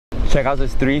Check out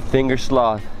this 3-finger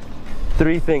sloth.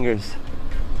 3 fingers.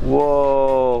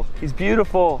 Whoa, he's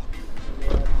beautiful.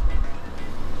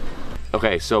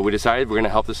 Okay, so we decided we're gonna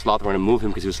help this sloth. We're gonna move him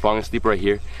because he was falling asleep right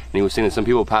here. And he was saying that some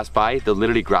people pass by, they'll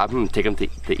literally grab him and take him to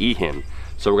eat him.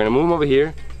 So we're gonna move him over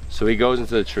here so he goes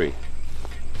into the tree.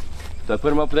 So I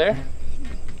put him up there?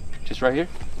 Just right here?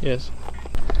 Yes.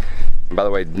 And by the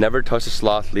way, never touch the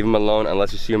sloth, leave him alone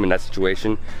unless you see him in that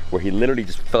situation where he literally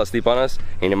just fell asleep on us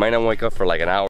and he might not wake up for like an hour.